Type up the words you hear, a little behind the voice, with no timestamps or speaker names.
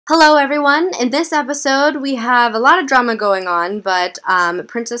Hello everyone! In this episode we have a lot of drama going on, but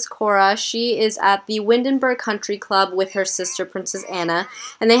Princess Cora, she is at the Windenburg Country Club with her sister Princess Anna,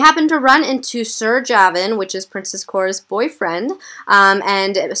 and they happen to run into Sir Javin, which is Princess Cora's boyfriend,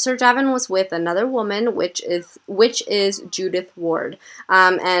 and Sir Javin was with another woman, which is Judith Ward,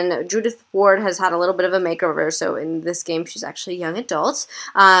 and Judith Ward has had a little bit of a makeover, so in this game she's actually a young adult,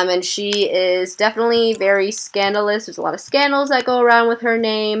 and she is definitely very scandalous. There's a lot of scandals that go around with her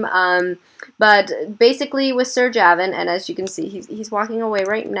name. But basically with Sir Javin, and as you can see, he's walking away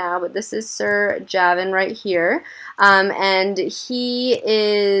right now, but this is Sir Javin right here, and he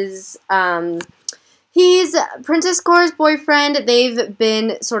is, he's Princess Cora's boyfriend. They've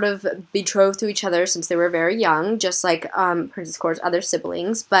been sort of betrothed to each other since they were very young, just like Princess Cora's other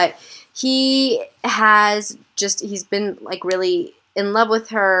siblings, but he's been like really in love with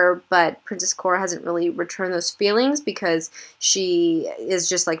her, but Princess Cora hasn't really returned those feelings because she is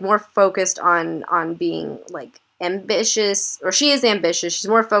just like more focused on being like ambitious, or she is ambitious. She's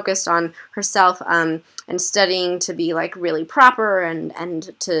more focused on herself and studying to be like really proper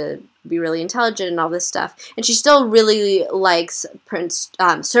and to be really intelligent and all this stuff. And she still really likes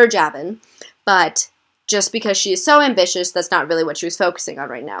Sir Javin, but just because she is so ambitious, that's not really what she was focusing on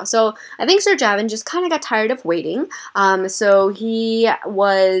right now. So I think Sir Javin just kind of got tired of waiting. So he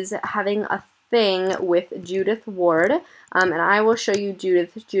was having a thing with Judith Ward, and I will show you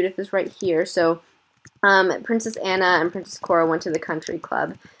Judith. Judith is right here. So Princess Anna and Princess Cora went to the country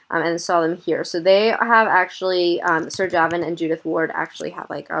club and saw them here. So they have actually, Sir Javin and Judith Ward actually have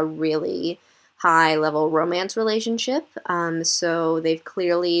like a really high-level romance relationship, so they've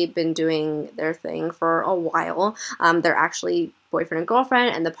clearly been doing their thing for a while. They're actually boyfriend and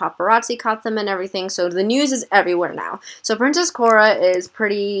girlfriend, and the paparazzi caught them and everything, so the news is everywhere now. So Princess Cora is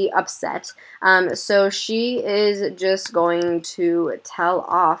pretty upset, so she is just going to tell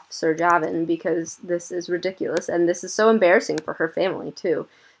off Sir Javin because this is ridiculous, and this is so embarrassing for her family, too.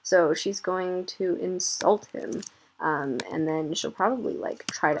 So she's going to insult him. And then she'll probably, like,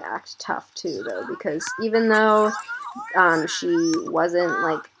 try to act tough, too, though, because even though she wasn't,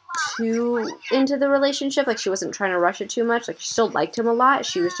 like, too into the relationship, like, she wasn't trying to rush it too much, like, she still liked him a lot,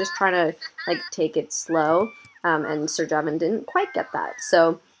 she was just trying to, like, take it slow, and Sir Javin didn't quite get that,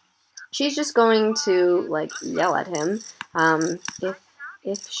 so she's just going to, like, yell at him,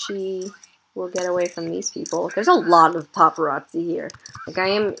 if she will get away from these people. There's a lot of paparazzi here. Like, I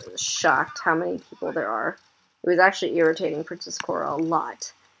am shocked how many people there are. It was actually irritating Princess Cora a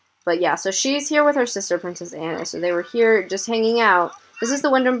lot. But yeah, so she's here with her sister, Princess Anna. So they were here just hanging out. This is the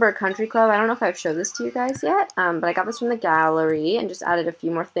Windenburg Country Club. I don't know if I've showed this to you guys yet, but I got this from the gallery and just added a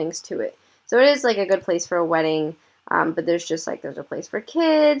few more things to it. So it is like a good place for a wedding, but there's just like, there's a place for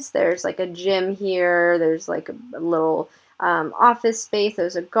kids, there's like a gym here, there's like a little office space,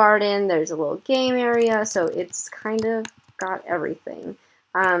 there's a garden, there's a little game area, so it's kind of got everything.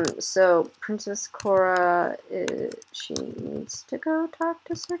 So Princess Cora, she needs to go talk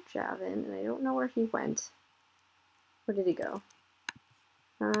to Sir Javin, and I don't know where he went. Where did he go?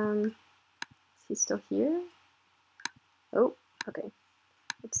 Is he still here? Oh, okay.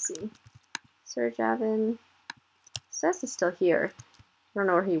 Let's see. Sir Javin says he's still here. I don't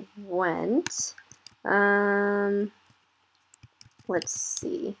know where he went. Let's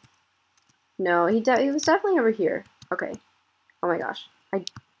see. No, he was definitely over here. Okay. Oh my gosh.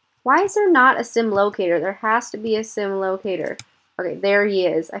 Why is there not a sim locator? There has to be a sim locator. Okay, there he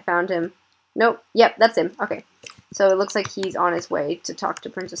is. I found him. Nope. Yep, that's him. Okay. So it looks like he's on his way to talk to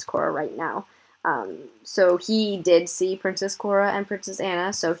Princess Cora right now. So he did see Princess Cora and Princess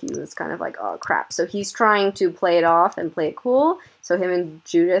Anna, so he was kind of like, oh crap. So he's trying to play it off and play it cool. So him and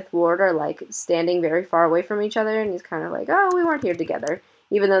Judith Ward are like standing very far away from each other, and he's kind of like, oh, we weren't here together.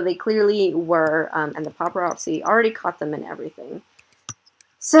 Even though they clearly were, and the paparazzi already caught them and everything.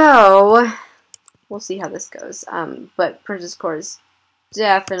 So, we'll see how this goes, but Princess Cora's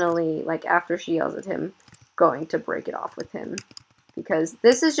definitely, like, after she yells at him, going to break it off with him, because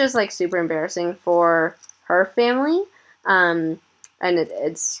this is just, like, super embarrassing for her family, and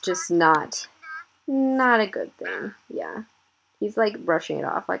it's just not a good thing, yeah. He's, like, brushing it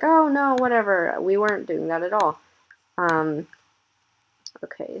off, like, oh, no, whatever, we weren't doing that at all.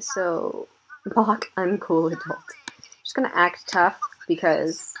 Okay, so, block uncool adult. She's gonna act tough,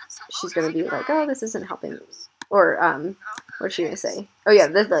 because she's gonna be like, oh, this isn't helping, or what's she gonna say? Oh yeah,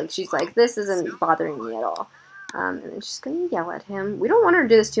 she's like, this isn't bothering me at all, and then she's gonna yell at him. We don't want her to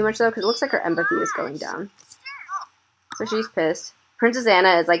do this too much though, because it looks like her empathy is going down. So she's pissed. Princess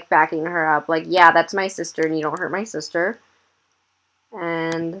Anna is like backing her up, like, yeah, that's my sister, and you don't hurt my sister.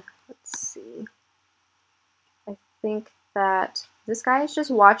 And let's see. I think that This guy is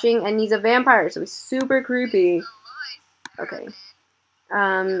just watching, and he's a vampire, so he's super creepy. Okay.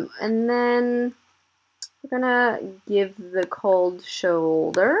 And then we're gonna give the cold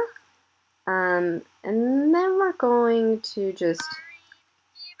shoulder. And then we're going to just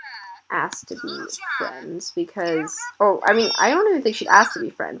ask to be friends because, oh, I mean, I don't even think she'd ask to be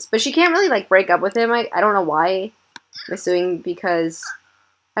friends, but she can't really, like, break up with him. I don't know why. I'm assuming because,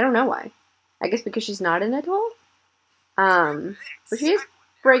 I don't know why. I guess because she's not an adult? But she is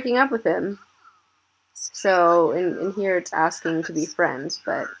breaking up with him. So, in here it's asking to be friends,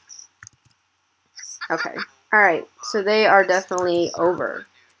 but, okay. Alright, so they are definitely over.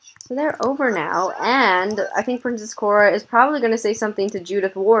 So they're over now, and I think Princess Cora is probably going to say something to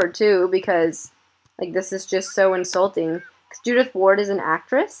Judith Ward, too, because, like, this is just so insulting. Because Judith Ward is an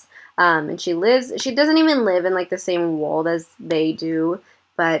actress, and she doesn't even live in, like, the same world as they do,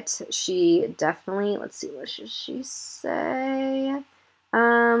 but she definitely, let's see, what should she say?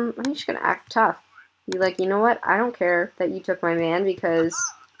 I think she's going to act tough. Be like, you know what, I don't care that you took my man, because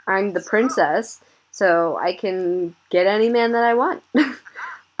I'm the princess, so I can get any man that I want.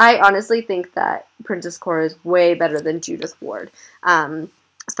 I honestly think that Princess Cora is way better than Judith Ward,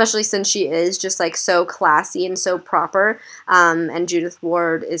 especially since she is just, like, so classy and so proper, and Judith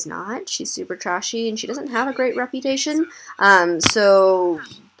Ward is not. She's super trashy, and she doesn't have a great reputation, so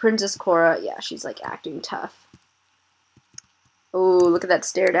Princess Cora, yeah, she's, like, acting tough. Oh, look at that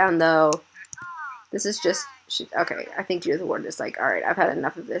stare down, though. This is just, okay, I think Judith Ward is like, alright, I've had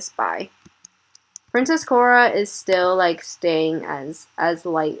enough of this, bye. Princess Cora is still, like, staying as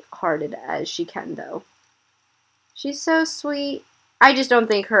light-hearted as she can, though. She's so sweet. I just don't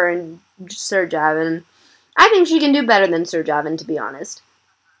think her and Sir Javin... I think she can do better than Sir Javin, to be honest.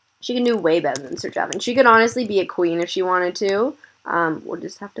 She can do way better than Sir Javin. She could honestly be a queen if she wanted to. We'll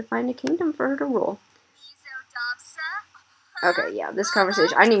just have to find a kingdom for her to rule. Okay, yeah, this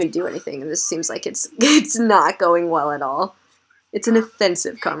conversation... I didn't even do anything, and this seems like it's not going well at all. It's an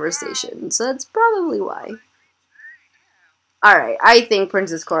offensive conversation, so that's probably why. Alright, I think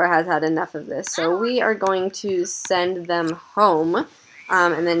Princess Cora has had enough of this, so we are going to send them home,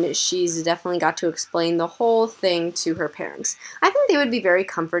 and then she's definitely got to explain the whole thing to her parents. I think they would be very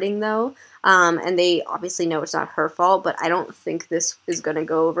comforting, though, and they obviously know it's not her fault, but I don't think this is going to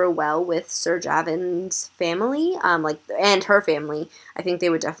go over well with Sir Javin's family, and her family. I think they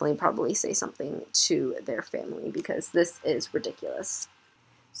would definitely probably say something to their family, because this is ridiculous.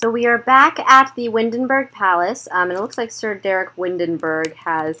 So we are back at the Windenburg Palace, and it looks like Sir Derek Windenburg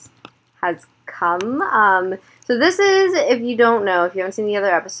has come. So this is, if you don't know, if you haven't seen the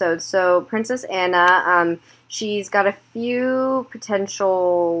other episodes, so Princess Anna, she's got a few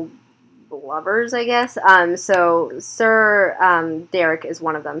potential lovers, I guess. So Sir Derek is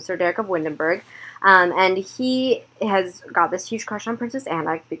one of them, Sir Derek of Windenburg. And he has got this huge crush on Princess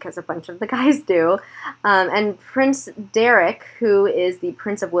Anna, because a bunch of the guys do. And Prince Derek, who is the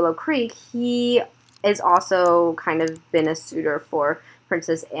Prince of Willow Creek, he is also kind of been a suitor for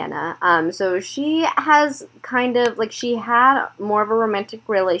Princess Anna. So she has kind of, like, she had more of a romantic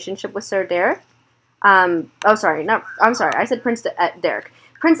relationship with Sir Derek. I'm sorry, I said Prince Derek.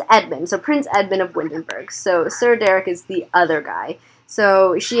 Prince Edmund, so Prince Edmund of Windenburg. So Sir Derek is the other guy.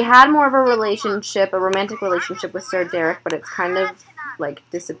 So she had more of a relationship, a romantic relationship with Sir Derek, but it's kind of, like,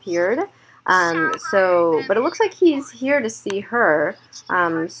 disappeared. But it looks like he's here to see her.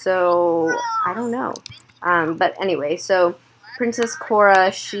 So I don't know. But anyway, so Princess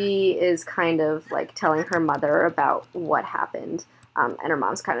Cora, she is kind of, like, telling her mother about what happened. And her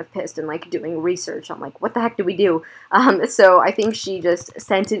mom's kind of pissed and, like, doing research on, like, what the heck do we do? So I think she just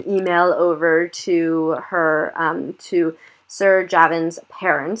sent an email over to her, to Sir Javin's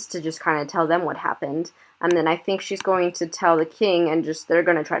parents to just kind of tell them what happened. And then I think she's going to tell the king, and they're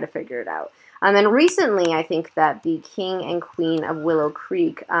going to try to figure it out. And then recently, I think that the king and queen of Willow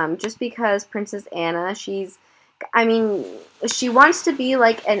Creek, just because Princess Anna, she wants to be,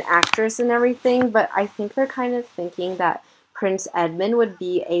 like, an actress and everything, but I think they're kind of thinking that Prince Edmund would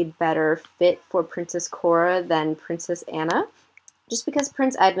be a better fit for Princess Cora than Princess Anna. Just because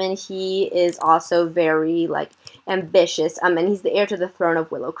Prince Edmund, he is also very, like, ambitious, and he's the heir to the throne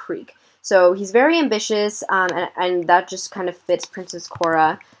of Willow Creek. So he's very ambitious, and that just kind of fits Princess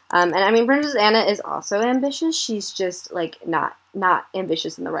Cora. And I mean, Princess Anna is also ambitious. She's just, like, not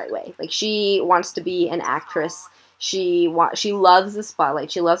ambitious in the right way. Like, she wants to be an actress. She loves the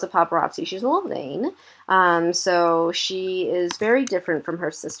spotlight. She loves the paparazzi. She's a little vain. So she is very different from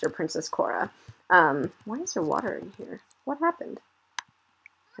her sister, Princess Cora. Why is there water in here? What happened?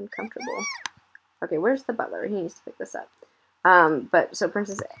 Uncomfortable. Okay, where's the butler? He needs to pick this up. But so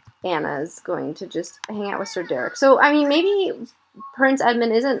Princess Anna's going to just hang out with Sir Derek. So, I mean, maybe Prince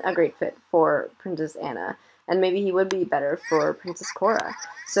Edmund isn't a great fit for Princess Anna, and maybe he would be better for Princess Cora.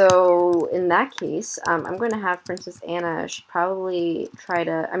 So, in that case, I'm going to have Princess Anna, she'd probably try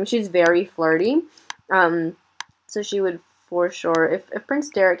to, I mean, she's very flirty, so she would, for sure, if Prince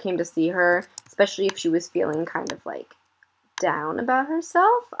Derek came to see her, especially if she was feeling kind of, like, down about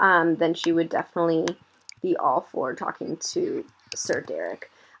herself, then she would definitely be all for talking to Sir Derek.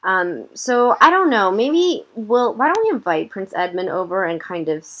 So I don't know, maybe why don't we invite Prince Edmund over and kind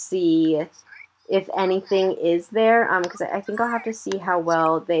of see if anything is there, because I think I'll have to see how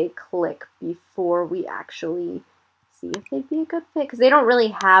well they click before we actually see if they'd be a good fit, because they don't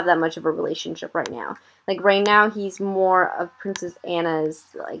really have that much of a relationship right now. Like, right now, he's more of Princess Anna's,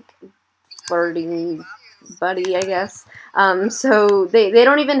 like, flirting buddy, I guess. So they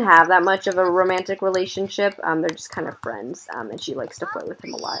don't even have that much of a romantic relationship. They're just kind of friends, and she likes to flirt with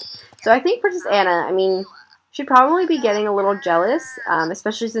him a lot. So I think Princess Anna, I mean, she'd probably be getting a little jealous,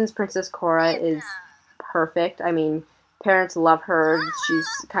 especially since Princess Cora is perfect. I mean, parents love her. She's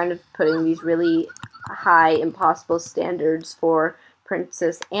kind of putting these really high, impossible standards for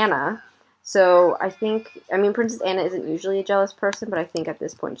Princess Anna. So I think, I mean, Princess Anna isn't usually a jealous person, but I think at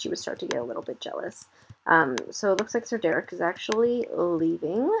this point she would start to get a little bit jealous. So it looks like Sir Derek is actually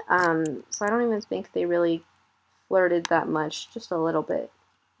leaving. So I don't even think they really flirted that much, just a little bit.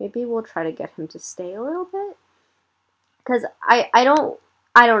 Maybe we'll try to get him to stay a little bit. Because I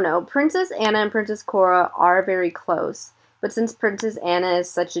don't know. Princess Anna and Princess Cora are very close. But since Princess Anna is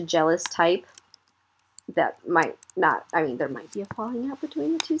such a jealous type, that might not, I mean, there might be a falling out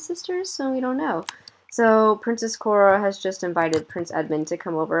between the two sisters, so we don't know. So Princess Cora has just invited Prince Edmund to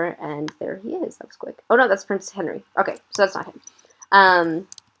come over, and there he is. That was quick. Oh no, that's Prince Henry. Okay, so that's not him.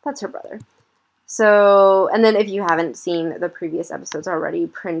 That's her brother. So, and then if you haven't seen the previous episodes already,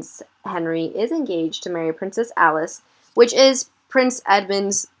 Prince Henry is engaged to marry Princess Alice, which is Prince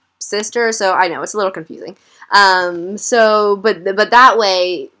Edmund's sister, so I know, it's a little confusing. But that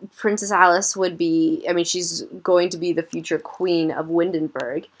way, Princess Alice would be, I mean, she's going to be the future queen of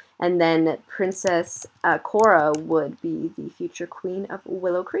Windenburg, and then Princess Cora would be the future queen of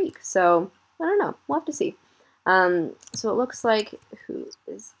Willow Creek. So, I don't know, we'll have to see. So it looks like, who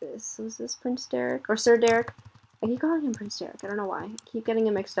is this? Was this Prince Derek? Or Sir Derek? I keep calling him Prince Derek, I don't know why. I keep getting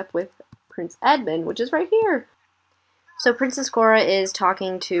him mixed up with Prince Edmund, which is right here. So Princess Cora is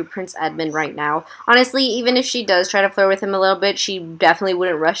talking to Prince Edmund right now. Honestly, even if she does try to flirt with him a little bit, she definitely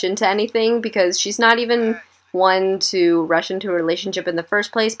wouldn't rush into anything, because she's not even one to rush into a relationship in the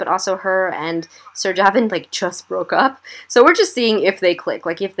first place, but also her and Sir Javin, like, just broke up. So we're just seeing if they click,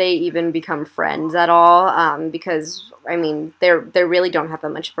 like, if they even become friends at all, because, I mean, they really don't have that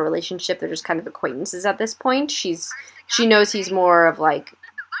much of a relationship. They're just kind of acquaintances at this point. She knows he's more of, like,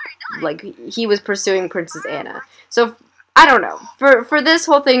 he was pursuing Princess Anna. So I don't know. For this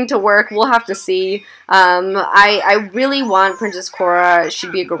whole thing to work, we'll have to see. I really want Princess Cora.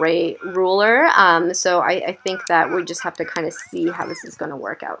 She'd be a great ruler. So I think that we just have to kind of see how this is going to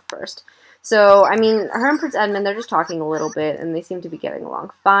work out first. So, I mean, her and Prince Edmund, they're just talking a little bit, and they seem to be getting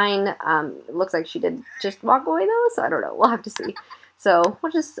along fine. It looks like she did just walk away, though, so I don't know. We'll have to see. So,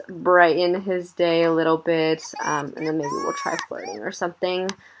 we'll just brighten his day a little bit, and then maybe we'll try flirting or something.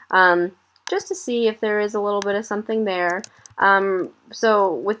 Just to see if there is a little bit of something there.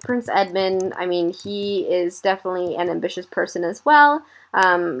 So with Prince Edmund, I mean, he is definitely an ambitious person as well,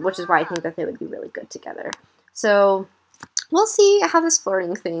 which is why I think that they would be really good together. So we'll see how this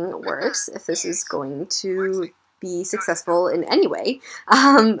flirting thing works, if this is going to be successful in any way.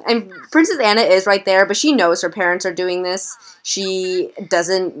 And Princess Anna is right there, but she knows her parents are doing this. She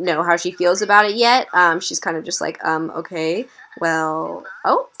doesn't know how she feels about it yet. She's kind of just like, okay, well,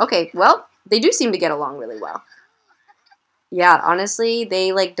 oh, okay, well, they do seem to get along really well. Yeah, honestly,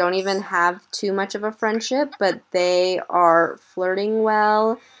 they, like, don't even have too much of a friendship, but they are flirting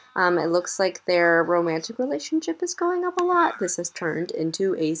well. It looks like their romantic relationship is going up a lot. This has turned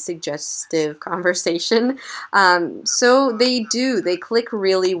into a suggestive conversation. So they click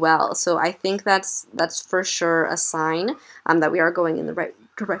really well. So I think that's for sure a sign that we are going in the right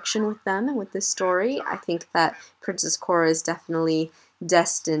direction with them and with this story. I think that Princess Cora is definitely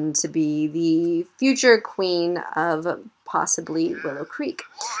destined to be the future queen of possibly Willow Creek.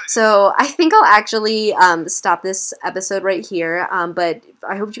 So I think I'll actually stop this episode right here, but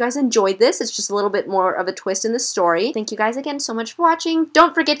I hope you guys enjoyed this. It's just a little bit more of a twist in the story. Thank you guys again so much for watching.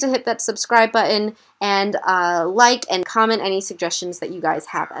 Don't forget to hit that subscribe button and like and comment any suggestions that you guys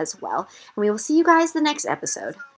have as well. And we will see you guys the next episode.